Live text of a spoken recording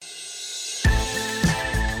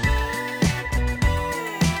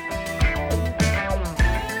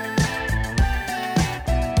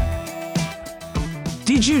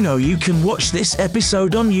Did you know you can watch this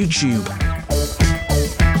episode on YouTube?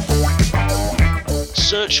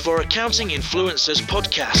 Search for Accounting Influencers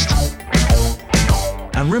Podcast.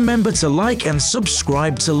 And remember to like and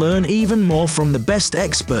subscribe to learn even more from the best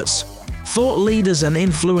experts, thought leaders and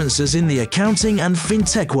influencers in the accounting and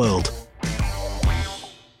fintech world.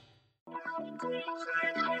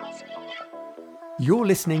 You're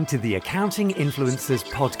listening to the Accounting Influencers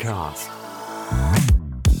Podcast.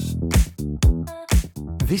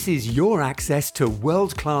 This is your access to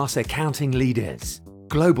world-class accounting leaders,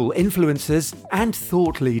 global influencers, and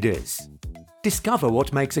thought leaders. Discover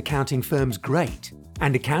what makes accounting firms great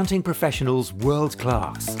and accounting professionals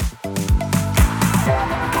world-class.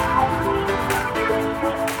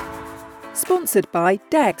 Sponsored by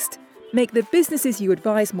Dext. Make the businesses you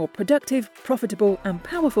advise more productive, profitable, and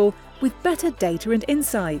powerful with better data and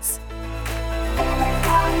insights.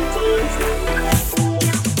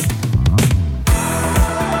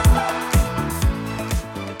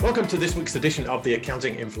 Welcome to this week's edition of the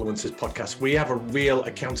Accounting Influencers Podcast. We have a real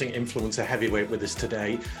accounting influencer heavyweight with us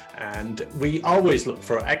today, and we always look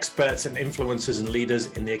for experts and influencers and leaders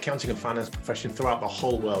in the accounting and finance profession throughout the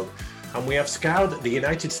whole world. And we have scoured the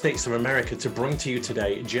United States of America to bring to you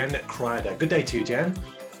today Jen Cryder. Good day to you, Jen.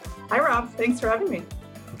 Hi, Rob. Thanks for having me.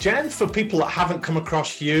 Jen, for people that haven't come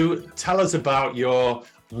across you, tell us about your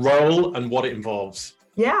role and what it involves.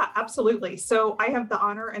 Yeah, absolutely. So I have the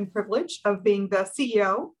honor and privilege of being the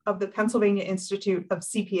CEO of the Pennsylvania Institute of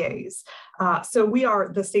CPAs. So we are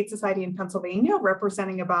the state society in Pennsylvania,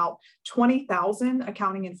 representing about 20,000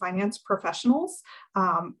 accounting and finance professionals,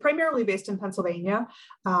 primarily based in Pennsylvania.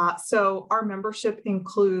 So our membership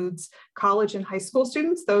includes college and high school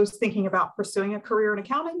students, those thinking about pursuing a career in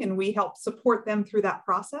accounting, and we help support them through that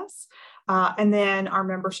process. And then our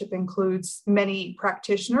membership includes many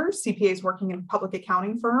practitioners, CPAs working in public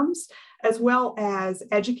accounting firms, as well as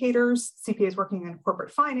educators, CPAs working in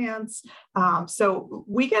corporate finance. So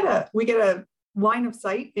we get a line of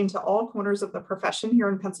sight into all corners of the profession here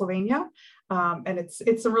in Pennsylvania. And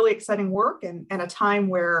it's some really exciting work and a time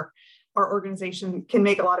where our organization can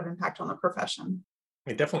make a lot of impact on the profession.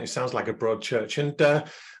 It definitely sounds like a broad church. And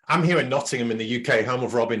I'm here in Nottingham in the UK, home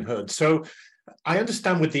of Robin Hood. So I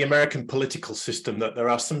understand with the American political system that there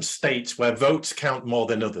are some states where votes count more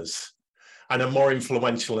than others and are more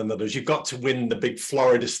influential than others. You've got to win the big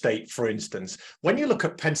Florida state, for instance. When you look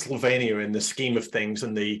at Pennsylvania in the scheme of things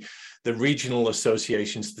and the regional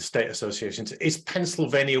associations, the state associations, is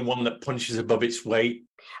Pennsylvania one that punches above its weight?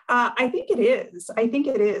 I think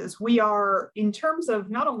it is. We are, in terms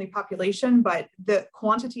of not only population, but the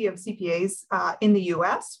quantity of CPAs in the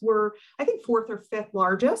US, we're, I think, fourth or fifth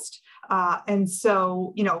largest. And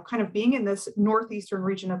so, kind of being in this northeastern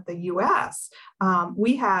region of the US,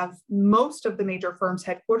 we have most of the major firms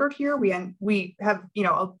headquartered here. We have,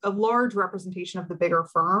 a large representation of the bigger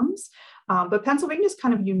firms. But Pennsylvania is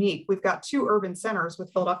kind of unique. We've got two urban centers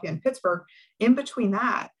with Philadelphia and Pittsburgh. In between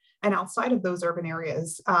that, and outside of those urban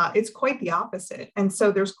areas, it's quite the opposite. And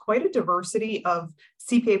so there's quite a diversity of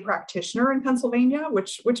CPA practitioner in Pennsylvania,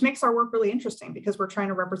 which makes our work really interesting because we're trying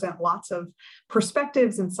to represent lots of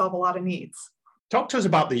perspectives and solve a lot of needs. Talk to us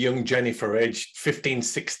about the young Jennifer, age 15,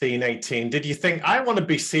 16, 18. Did you think, I want to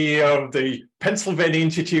be CEO of the Pennsylvania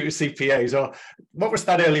Institute of CPAs? Or what was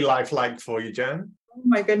that early life like for you, Jen? Oh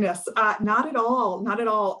my goodness, not at all. Not at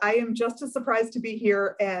all. I am just as surprised to be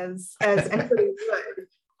here as anybody would.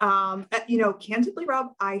 Candidly, Rob,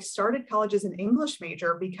 I started college as an English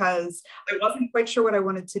major because I wasn't quite sure what I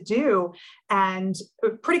wanted to do, and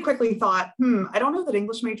pretty quickly thought, I don't know that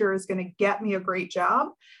English major is going to get me a great job.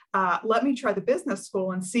 Let me try the business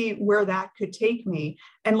school and see where that could take me.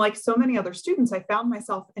 And like so many other students, I found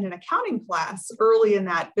myself in an accounting class early in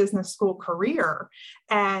that business school career.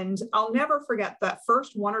 And I'll never forget that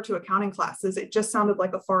first one or two accounting classes. It just sounded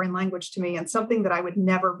like a foreign language to me and something that I would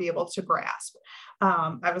never be able to grasp.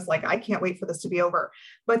 I was like, I can't wait for this to be over.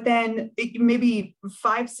 But then maybe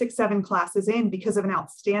 5, 6, 7 classes in, because of an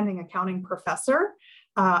outstanding accounting professor,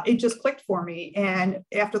 it just clicked for me. And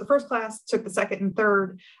after the first class, took the second and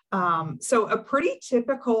third. So a pretty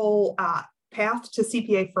typical path to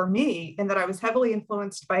CPA for me, in that I was heavily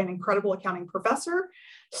influenced by an incredible accounting professor,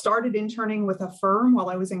 started interning with a firm while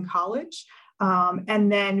I was in college.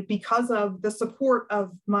 And then because of the support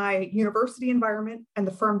of my university environment and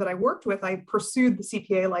the firm that I worked with, I pursued the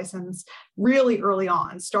CPA license really early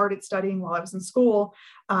on, started studying while I was in school.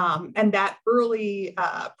 And that early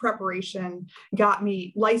preparation got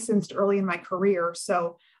me licensed early in my career.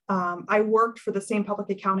 So I worked for the same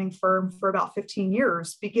public accounting firm for about 15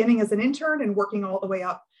 years, beginning as an intern and working all the way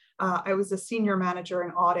up I was a senior manager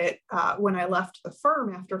in audit when I left the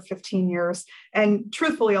firm after 15 years. And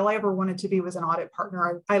truthfully, all I ever wanted to be was an audit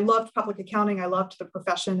partner. I loved public accounting. I loved the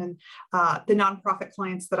profession and the nonprofit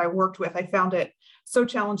clients that I worked with. I found it so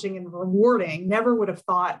challenging and rewarding. Never would have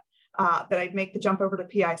thought that I'd make the jump over to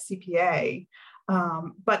PI CPA.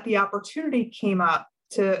 But the opportunity came up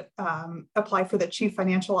to apply for the chief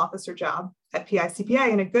financial officer job at PI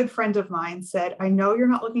CPA. And a good friend of mine said, I know you're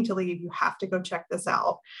not looking to leave. You have to go check this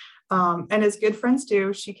out. And as good friends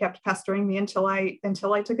do, she kept pestering me until I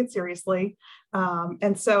took it seriously.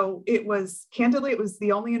 And so it was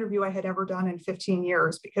the only interview I had ever done in 15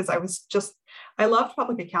 years because I loved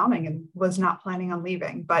public accounting and was not planning on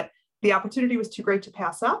leaving, but the opportunity was too great to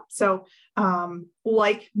pass up. So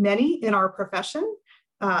like many in our profession,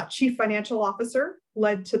 chief financial officer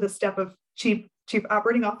led to the step of chief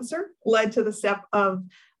operating officer, led to the step of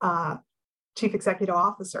chief executive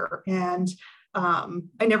officer. And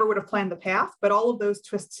I never would have planned the path, but all of those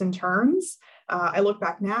twists and turns, I look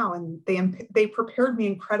back now and they prepared me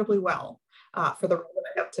incredibly well for the role that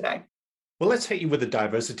I have today. Well, let's hit you with a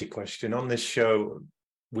diversity question. On this show,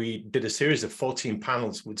 we did a series of 14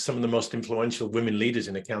 panels with some of the most influential women leaders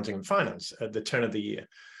in accounting and finance at the turn of the year.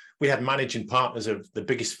 We had managing partners of the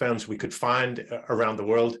biggest firms we could find around the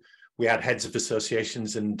world. We had heads of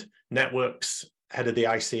associations and networks, head of the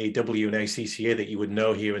ICAW and ACCA that you would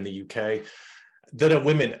know here in the UK, that are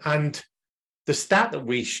women. And the stat that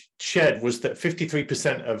we shared was that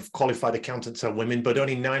 53% of qualified accountants are women, but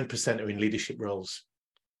only 9% are in leadership roles.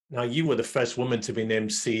 Now, you were the first woman to be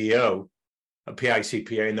named CEO at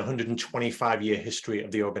PICPA in the 125-year history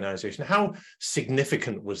of the organization. How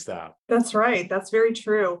significant was that? That's right. That's very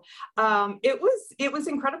true. It was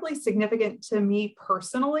incredibly significant to me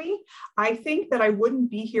personally. I think that I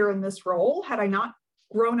wouldn't be here in this role had I not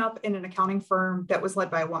grown up in an accounting firm that was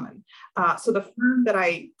led by a woman. So the firm that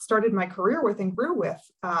I started my career with and grew with,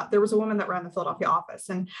 there was a woman that ran the Philadelphia office.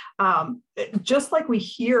 And just like we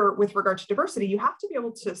hear with regard to diversity, you have to be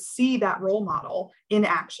able to see that role model in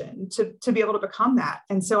action to be able to become that.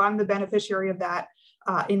 And so I'm the beneficiary of that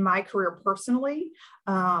in my career personally.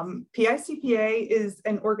 PICPA is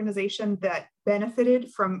an organization that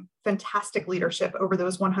benefited from fantastic leadership over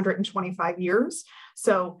those 125 years.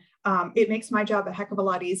 So it makes my job a heck of a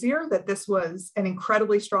lot easier that this was an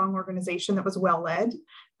incredibly strong organization that was well led.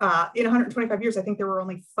 In 125 years, I think there were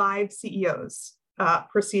only 5 CEOs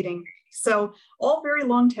preceding. So all very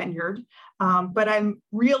long tenured, but I'm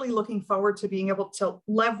really looking forward to being able to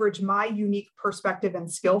leverage my unique perspective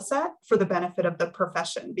and skill set for the benefit of the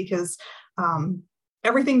profession, because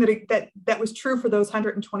everything that was true for those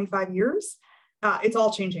 125 years, it's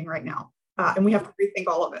all changing right now. And we have to rethink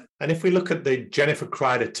all of it. And if we look at the Jennifer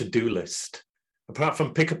Cryder to-do list, apart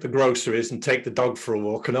from pick up the groceries and take the dog for a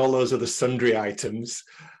walk and all those other sundry items,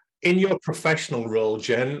 in your professional role,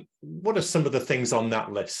 Jen, what are some of the things on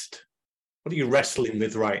that list? What are you wrestling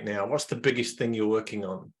with right now? What's the biggest thing you're working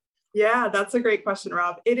on? Yeah, that's a great question,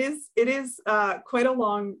 Rob. It is quite a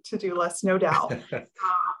long to-do list, no doubt.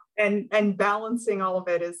 And balancing all of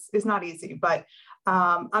it is not easy, but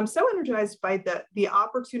I'm so energized by the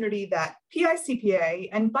opportunity that PICPA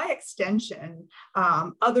and by extension,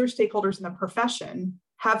 other stakeholders in the profession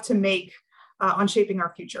have to make on shaping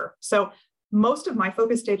our future. So most of my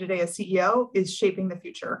focus day to day as CEO is shaping the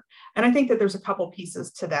future. And I think that there's a couple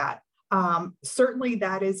pieces to that. Certainly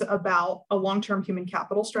that is about a long-term human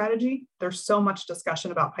capital strategy. There's so much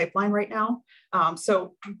discussion about pipeline right now.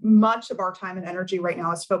 So much of our time and energy right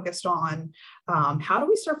now is focused on how do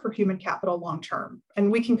we serve for human capital long-term?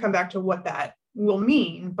 And we can come back to what that will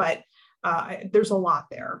mean, but there's a lot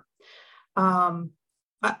there.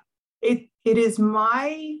 It is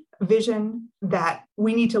my vision that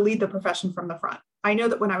we need to lead the profession from the front. I know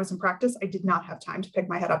that when I was in practice, I did not have time to pick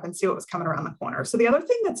my head up and see what was coming around the corner. So the other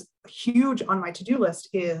thing that's huge on my to-do list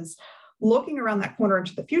is looking around that corner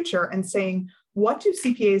into the future and saying, what do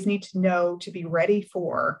CPAs need to know to be ready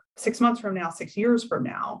for 6 months from now, 6 years from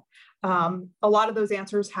now? A lot of those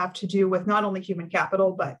answers have to do with not only human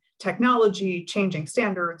capital, but technology, changing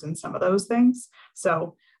standards, and some of those things.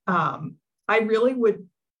 So I really would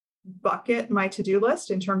bucket my to-do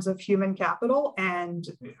list in terms of human capital and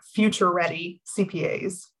future-ready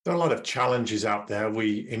CPAs. There are a lot of challenges out there.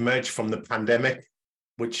 We emerged from the pandemic,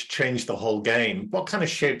 which changed the whole game. What kind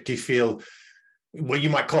of shape do you feel, well,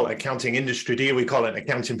 you might call it accounting industry, do you? We call it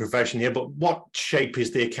accounting profession here, but what shape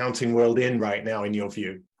is the accounting world in right now, in your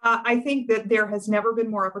view? I think that there has never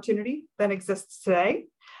been more opportunity than exists today.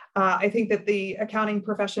 I think that the accounting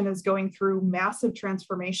profession is going through massive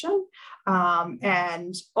transformation.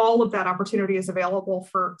 And all of that opportunity is available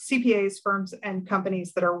for CPAs, firms, and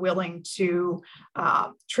companies that are willing to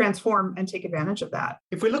transform and take advantage of that.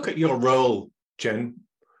 If we look at your role, Jen,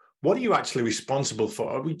 what are you actually responsible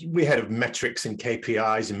for? We heard of metrics and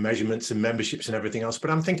KPIs and measurements and memberships and everything else,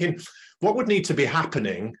 but I'm thinking, what would need to be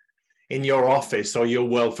happening in your office or your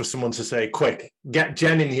world for someone to say, quick, get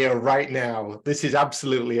Jen in here right now. This is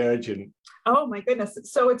absolutely urgent. Oh my goodness.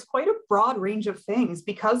 So it's quite a broad range of things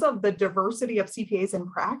because of the diversity of CPAs in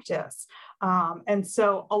practice. And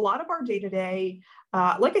so a lot of our day-to-day,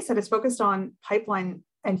 like I said, is focused on pipeline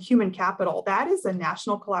and human capital. That is a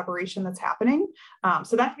national collaboration that's happening.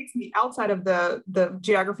 So that takes me outside of the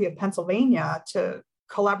geography of Pennsylvania to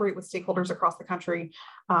collaborate with stakeholders across the country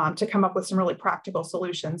to come up with some really practical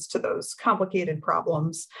solutions to those complicated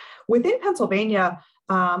problems. Within Pennsylvania,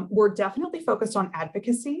 we're definitely focused on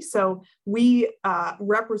advocacy. So we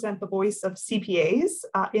represent the voice of CPAs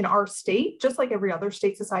in our state, just like every other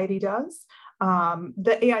state society does.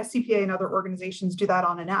 The AICPA and other organizations do that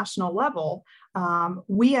on a national level.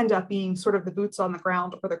 We end up being sort of the boots on the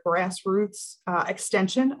ground or the grassroots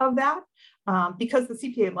extension of that. Because the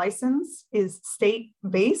CPA license is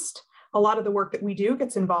state-based, a lot of the work that we do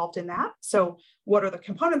gets involved in that. So what are the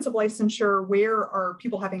components of licensure? Where are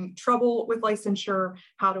people having trouble with licensure?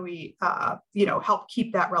 How do we help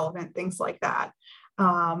keep that relevant? Things like that.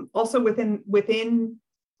 Also within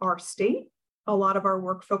our state, a lot of our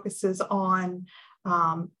work focuses on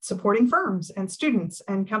supporting firms and students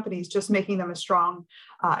and companies, just making them as strong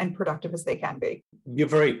and productive as they can be. You're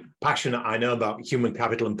very passionate, I know, about human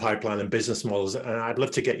capital and pipeline and business models, and I'd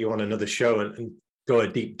love to get you on another show and go a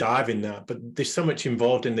deep dive in that. But there's so much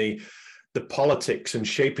involved in the politics and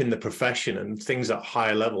shaping the profession and things at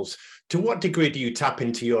higher levels. To what degree do you tap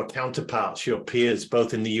into your counterparts, your peers,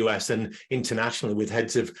 both in the US and internationally, with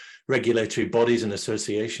heads of regulatory bodies and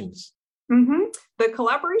associations? Mm-hmm. The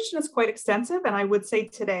collaboration is quite extensive, and I would say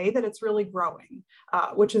today that it's really growing,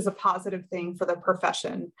 which is a positive thing for the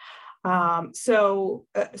profession.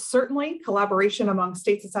 Certainly collaboration among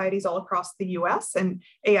state societies all across the US and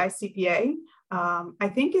AICPA, I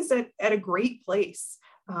think is at a great place.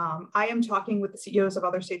 I am talking with the CEOs of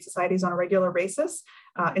other state societies on a regular basis,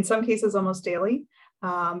 in some cases almost daily,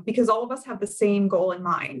 because all of us have the same goal in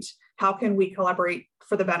mind. How can we collaborate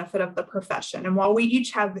for the benefit of the profession? And while we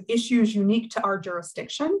each have issues unique to our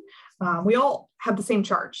jurisdiction, we all have the same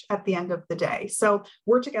charge at the end of the day. So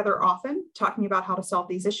we're together often talking about how to solve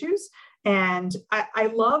these issues. And I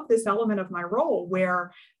love this element of my role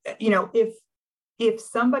where, if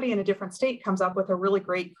somebody in a different state comes up with a really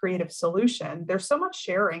great creative solution, there's so much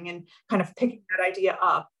sharing and kind of picking that idea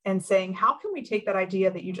up and saying, how can we take that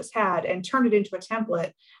idea that you just had and turn it into a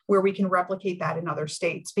template where we can replicate that in other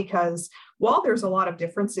states? Because while there's a lot of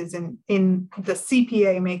differences in the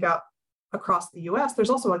CPA makeup across the US,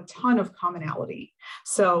 there's also a ton of commonality.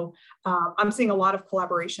 So I'm seeing a lot of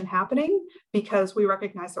collaboration happening because we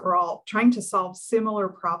recognize that we're all trying to solve similar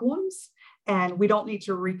problems, and we don't need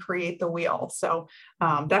to recreate the wheel. So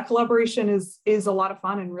that collaboration is a lot of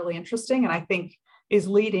fun and really interesting, and I think is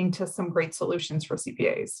leading to some great solutions for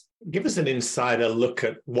CPAs. Give us an insider look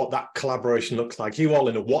at what that collaboration looks like. Are you all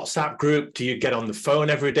in a WhatsApp group? Do you get on the phone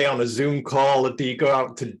every day on a Zoom call? Or do you go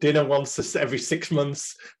out to dinner once every 6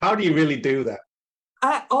 months? How do you really do that?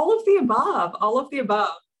 All of the above, all of the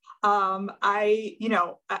above. I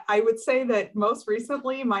would say that most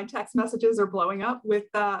recently my text messages are blowing up with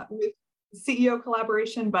CEO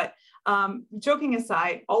collaboration, but joking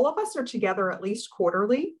aside, all of us are together at least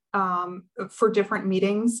quarterly for different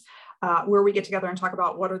meetings where we get together and talk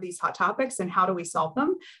about what are these hot topics and how do we solve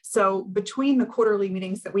them. So between the quarterly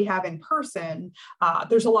meetings that we have in person,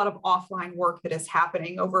 there's a lot of offline work that is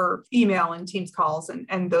happening over email and Teams calls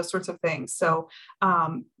and those sorts of things. So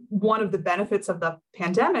one of the benefits of the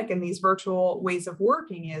pandemic and these virtual ways of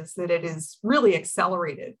working is that it has really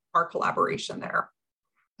accelerated our collaboration there.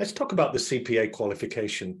 Let's talk about the CPA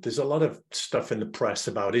qualification. There's a lot of stuff in the press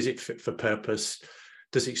about, is it fit for purpose?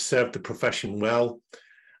 Does it serve the profession well?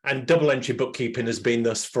 And double entry bookkeeping has been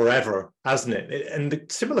thus forever, hasn't it? And the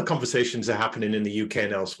similar conversations are happening in the UK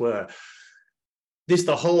and elsewhere. There's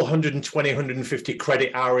the whole 120, 150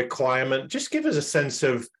 credit hour requirement. Just give us a sense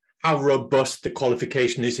of how robust the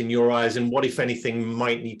qualification is in your eyes and what, if anything,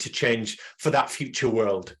 might need to change for that future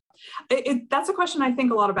world. That's a question I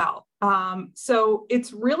think a lot about. So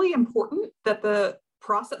it's really important that the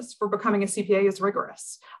process for becoming a CPA is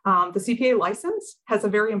rigorous. The CPA license has a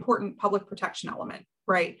very important public protection element,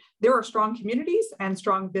 right? There are strong communities and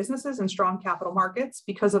strong businesses and strong capital markets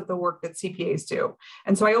because of the work that CPAs do.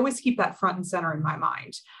 And so I always keep that front and center in my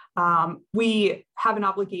mind. We have an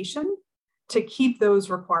obligation to keep those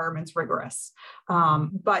requirements rigorous.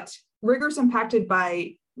 But rigor is impacted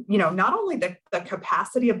by, not only the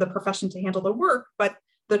capacity of the profession to handle the work, but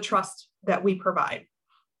the trust that we provide.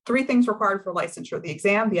 3 things required for licensure: the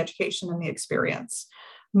exam, the education, and the experience.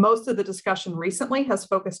 Most of the discussion recently has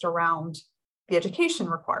focused around the education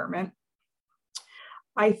requirement.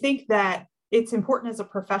 I think that it's important as a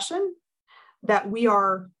profession that we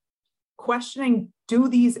are questioning, do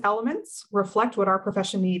these elements reflect what our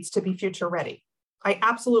profession needs to be future ready? I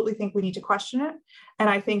absolutely think we need to question it. And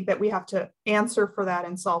I think that we have to answer for that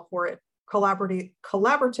and solve for it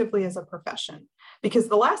collaboratively as a profession. Because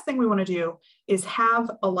the last thing we want to do is have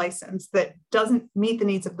a license that doesn't meet the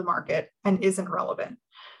needs of the market and isn't relevant.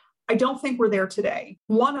 I don't think we're there today.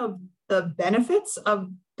 One of the benefits of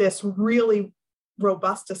this really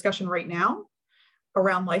robust discussion right now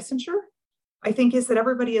around licensure, I think, is that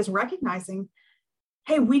everybody is recognizing,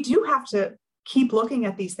 hey, we do have to keep looking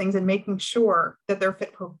at these things and making sure that they're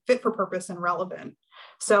fit for purpose and relevant.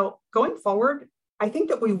 So going forward, I think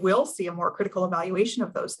that we will see a more critical evaluation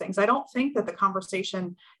of those things. I don't think that the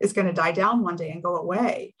conversation is going to die down one day and go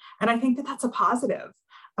away. And I think that that's a positive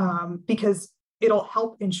because it'll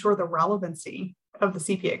help ensure the relevancy of the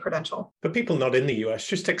CPA credential. For people not in the US,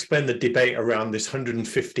 just explain the debate around this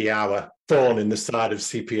 150-hour thorn in the side of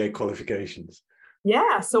CPA qualifications.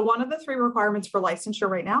 Yeah, so one of the 3 requirements for licensure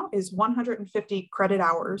right now is 150 credit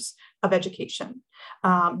hours of education.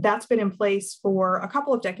 That's been in place for a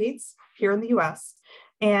couple of decades here in the US.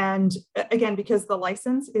 And again, because the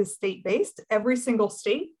license is state-based, every single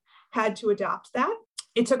state had to adopt that.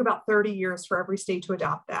 It took about 30 years for every state to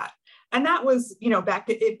adopt that. And that was,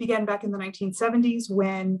 it began back in the 1970s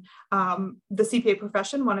when the CPA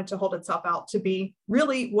profession wanted to hold itself out to be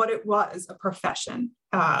really what it was, a profession,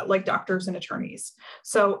 like doctors and attorneys.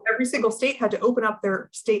 So every single state had to open up their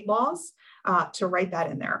state laws to write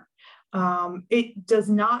that in there. It does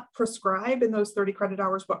not prescribe in those 30 credit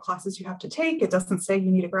hours what classes you have to take. It doesn't say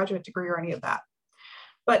you need a graduate degree or any of that.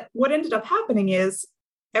 But what ended up happening is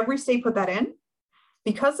every state put that in.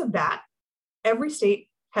 Because of that, every state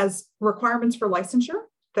has requirements for licensure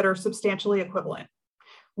that are substantially equivalent,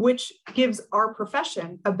 which gives our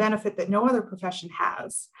profession a benefit that no other profession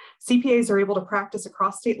has. CPAs are able to practice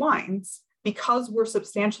across state lines because we're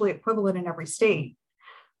substantially equivalent in every state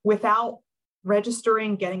without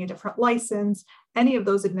registering, getting a different license, any of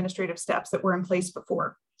those administrative steps that were in place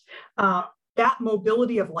before. That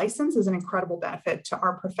mobility of license is an incredible benefit to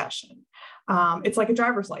our profession. It's like a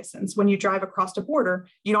driver's license. When you drive across a border,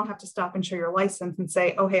 you don't have to stop and show your license and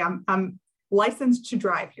say, oh, hey, I'm licensed to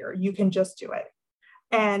drive here. You can just do it.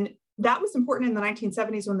 And that was important in the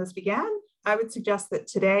 1970s when this began. I would suggest that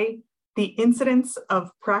today, the incidence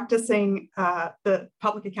of practicing the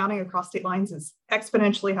public accounting across state lines is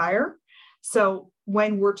exponentially higher. So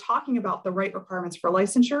when we're talking about the right requirements for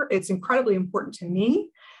licensure, it's incredibly important to me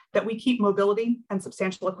that we keep mobility and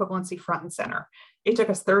substantial equivalency front and center. It took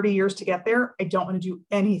us 30 years to get there. I don't want to do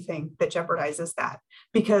anything that jeopardizes that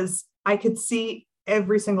because I could see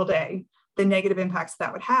every single day the negative impacts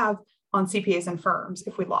that would have on CPAs and firms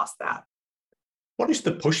if we lost that. What is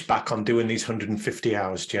the pushback on doing these 150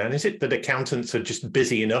 hours, Jen? Is it that accountants are just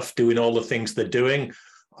busy enough doing all the things they're doing?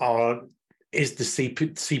 Or is the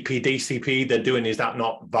CPE they're doing, is that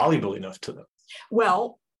not valuable enough to them?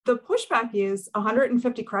 Well, the pushback is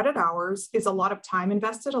 150 credit hours is a lot of time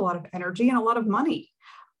invested, a lot of energy, and a lot of money.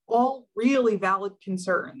 All really valid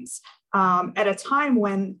concerns at a time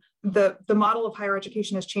when the model of higher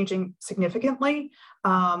education is changing significantly.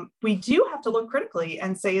 We do have to look critically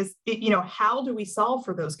and say, how do we solve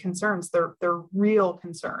for those concerns? They're real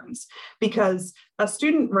concerns because a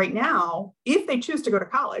student right now, if they choose to go to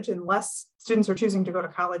college, unless students are choosing to go to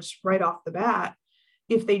college right off the bat,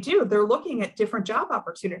 if they do, they're looking at different job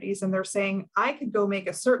opportunities and they're saying, I could go make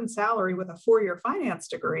a certain salary with a 4-year finance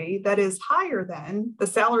degree that is higher than the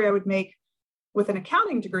salary I would make with an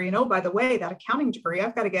accounting degree. And oh, by the way, that accounting degree,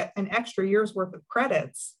 I've got to get an extra year's worth of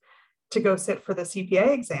credits to go sit for the CPA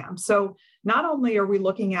exam. So not only are we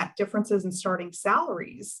looking at differences in starting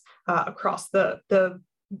salaries across the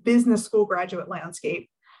business school graduate landscape,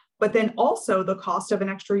 but then also the cost of an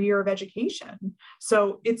extra year of education.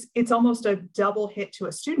 So it's almost a double hit to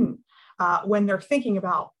a student when they're thinking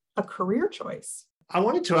about a career choice. I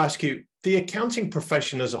wanted to ask you, the accounting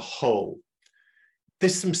profession as a whole,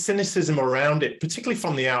 there's some cynicism around it, particularly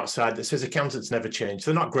from the outside, that says accountants never change.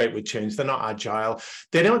 They're not great with change. They're not agile.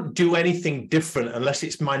 They don't do anything different unless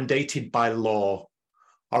it's mandated by law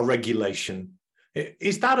or regulation.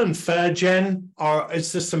 Is that unfair, Jen, or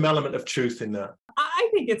is there some element of truth in that? I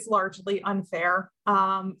think it's largely unfair.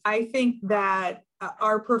 I think that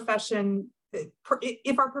our profession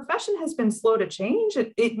if our profession has been slow to change,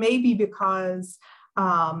 it may be because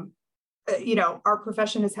our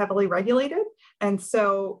profession is heavily regulated. And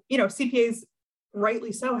so, CPAs,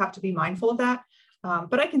 rightly so, have to be mindful of that.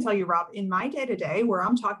 But I can tell you, Rob, in my day-to-day, where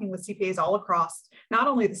I'm talking with CPAs all across, not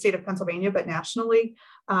only the state of Pennsylvania, but nationally,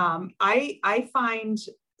 I find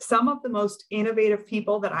some of the most innovative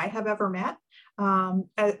people that I have ever met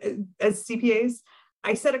as CPAs.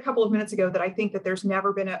 I said a couple of minutes ago that I think that there's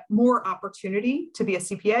never been more opportunity to be a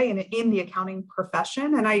CPA in the accounting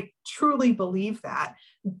profession. And I truly believe that,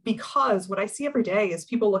 because what I see every day is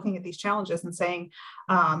people looking at these challenges and saying,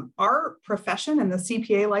 our profession and the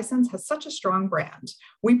CPA license has such a strong brand.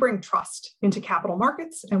 We bring trust into capital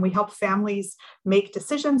markets and we help families make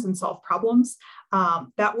decisions and solve problems.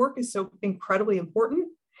 That work is so incredibly important.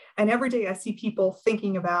 And every day I see people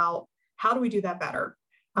thinking about, how do we do that better?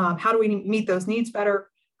 How do we meet those needs better?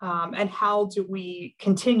 And how do we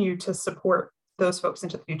continue to support those folks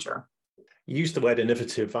into the future? You used the word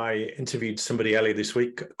innovative. I interviewed somebody earlier this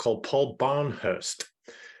week called Paul Barnhurst,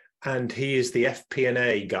 and he is the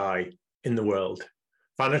FP&A guy in the world,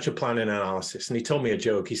 financial planning and analysis. And he told me a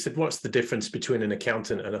joke. He said, what's the difference between an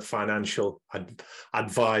accountant and a financial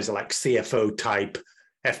advisor, like CFO type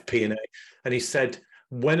FP&A? And he said,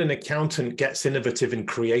 when an accountant gets innovative and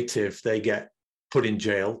creative, they get put in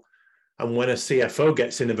jail. And when a CFO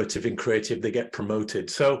gets innovative and creative, they get promoted.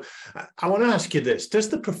 So I want to ask you this. Does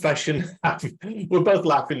the profession have, we're both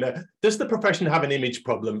laughing there, does the profession have an image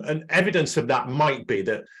problem? And evidence of that might be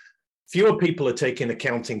that fewer people are taking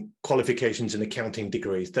accounting qualifications and accounting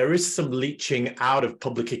degrees. There is some leaching out of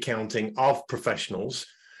public accounting of professionals,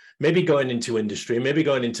 maybe going into industry, maybe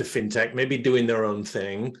going into fintech, maybe doing their own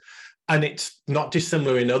thing. And it's not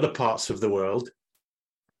dissimilar in other parts of the world.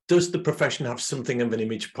 Does the profession have something of an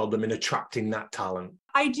image problem in attracting that talent?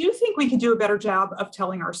 I do think we could do a better job of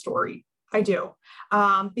telling our story. I do,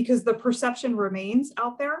 because the perception remains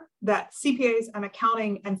out there that CPAs and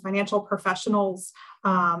accounting and financial professionals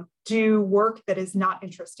do work that is not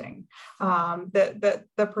interesting.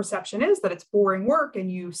 The perception is that it's boring work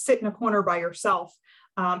and you sit in a corner by yourself.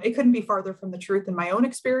 It couldn't be farther from the truth in my own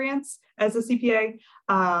experience as a CPA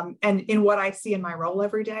and in what I see in my role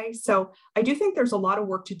every day. So I do think there's a lot of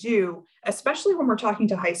work to do, especially when we're talking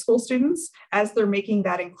to high school students as they're making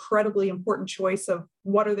that incredibly important choice of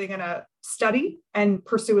what are they going to study and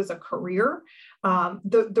pursue as a career.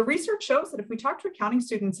 The research shows that if we talk to accounting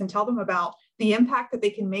students and tell them about the impact that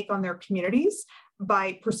they can make on their communities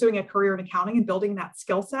by pursuing a career in accounting and building that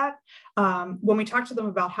skill set, when we talk to them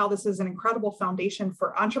about how this is an incredible foundation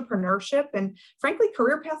for entrepreneurship and frankly,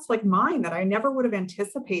 career paths like mine that I never would have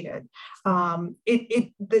anticipated,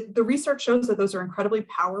 the research shows that those are incredibly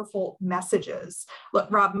powerful messages.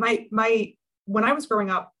 Look, Rob, when I was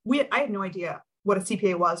growing up, I had no idea what a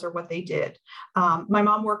CPA was or what they did. My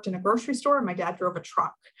mom worked in a grocery store and my dad drove a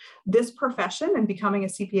truck. This profession and becoming a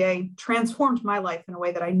CPA transformed my life in a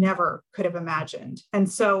way that I never could have imagined.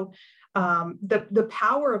 And so the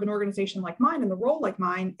power of an organization like mine and the role like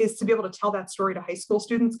mine is to be able to tell that story to high school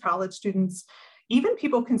students, college students, even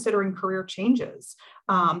people considering career changes,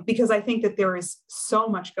 because I think that there is so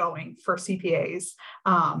much going for CPAs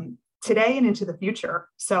today and into the future.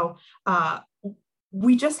 So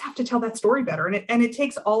we just have to tell that story better. And it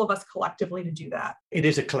takes all of us collectively to do that. It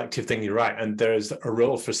is a collective thing, you're right. And there's a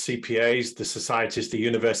role for CPAs, the societies, the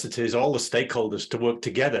universities, all the stakeholders to work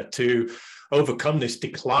together to overcome this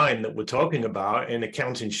decline that we're talking about in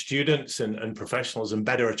accounting students and professionals and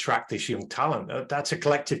better attract this young talent. That's a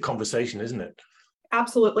collective conversation, isn't it?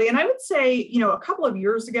 Absolutely. And I would say, a couple of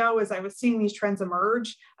years ago, as I was seeing these trends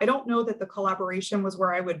emerge, I don't know that the collaboration was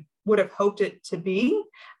where I would have hoped it to be.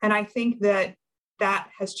 And I think that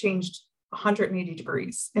has changed 180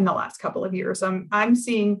 degrees in the last couple of years. I'm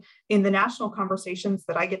seeing in the national conversations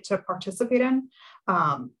that I get to participate in,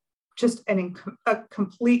 just a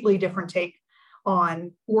completely different take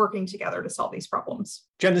on working together to solve these problems.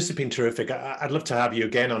 Jen, this has been terrific. I'd love to have you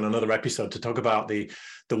again on another episode to talk about the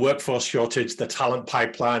workforce shortage, the talent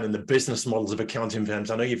pipeline, and the business models of accounting firms.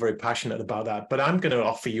 I know you're very passionate about that, but I'm going to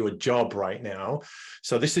offer you a job right now.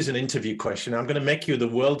 So this is an interview question. I'm going to make you the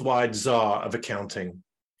worldwide czar of accounting.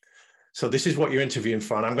 So this is what you're interviewing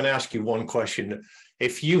for. And I'm going to ask you one question.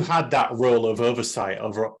 If you had that role of oversight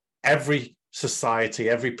over every society,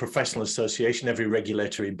 every professional association, every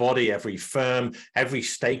regulatory body, every firm, every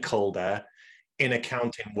stakeholder in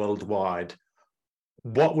accounting worldwide,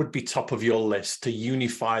 what would be top of your list to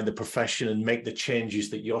unify the profession and make the changes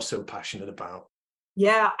that you're so passionate about?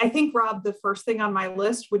 Yeah, I think, Rob, the first thing on my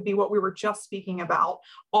list would be what we were just speaking about.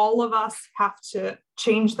 All of us have to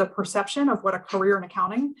change the perception of what a career in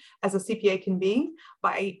accounting as a CPA can be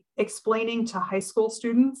by explaining to high school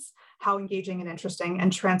students how engaging and interesting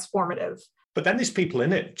and transformative. But then there's people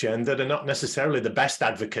in it, Jen, that are not necessarily the best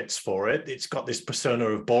advocates for it. It's got this persona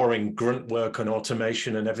of boring grunt work and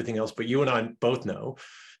automation and everything else. But you and I both know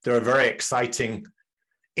there are very exciting,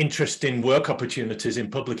 interesting work opportunities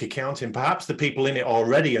in public accounting. Perhaps the people in it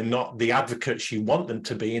already are not the advocates you want them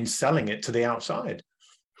to be in selling it to the outside.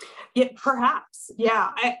 Yeah, perhaps. Yeah,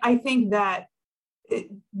 I think that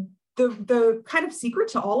the kind of secret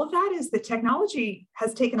to all of that is that technology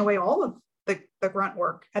has taken away all of the grunt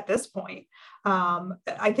work at this point.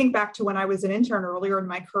 I think back to when I was an intern earlier in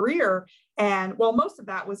my career, and while most of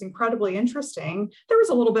that was incredibly interesting, there was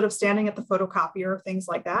a little bit of standing at the photocopier, things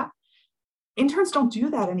like that. Interns don't do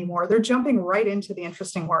that anymore. They're jumping right into the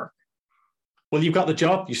interesting work. Well, you've got the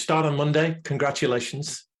job. You start on Monday.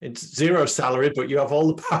 Congratulations. It's zero salary, but you have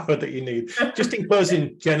all the power that you need. Just in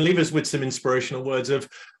closing, Jen, leave us with some inspirational words of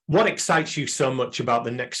what excites you so much about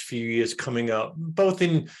the next few years coming up, both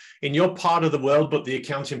in your part of the world, but the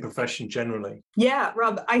accounting profession generally. Yeah,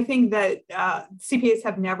 Rob, I think that CPAs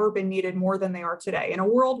have never been needed more than they are today. In a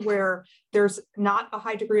world where there's not a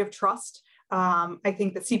high degree of trust, I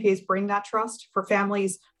think that CPAs bring that trust for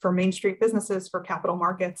families, for Main Street businesses, for capital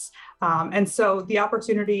markets. And so the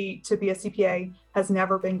opportunity to be a CPA has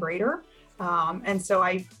never been greater. And so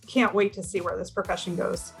I can't wait to see where this profession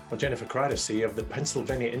goes. Well, Jennifer Cryder, CEO of the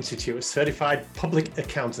Pennsylvania Institute of Certified Public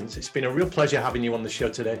Accountants, it's been a real pleasure having you on the show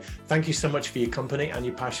today. Thank you so much for your company and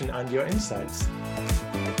your passion and your insights.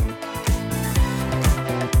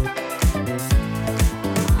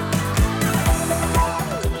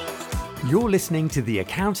 You're listening to the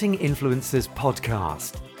Accounting Influencers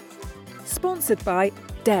podcast. Sponsored by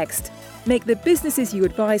Dext. Make the businesses you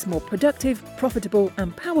advise more productive, profitable,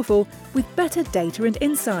 and powerful with better data and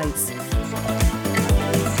insights.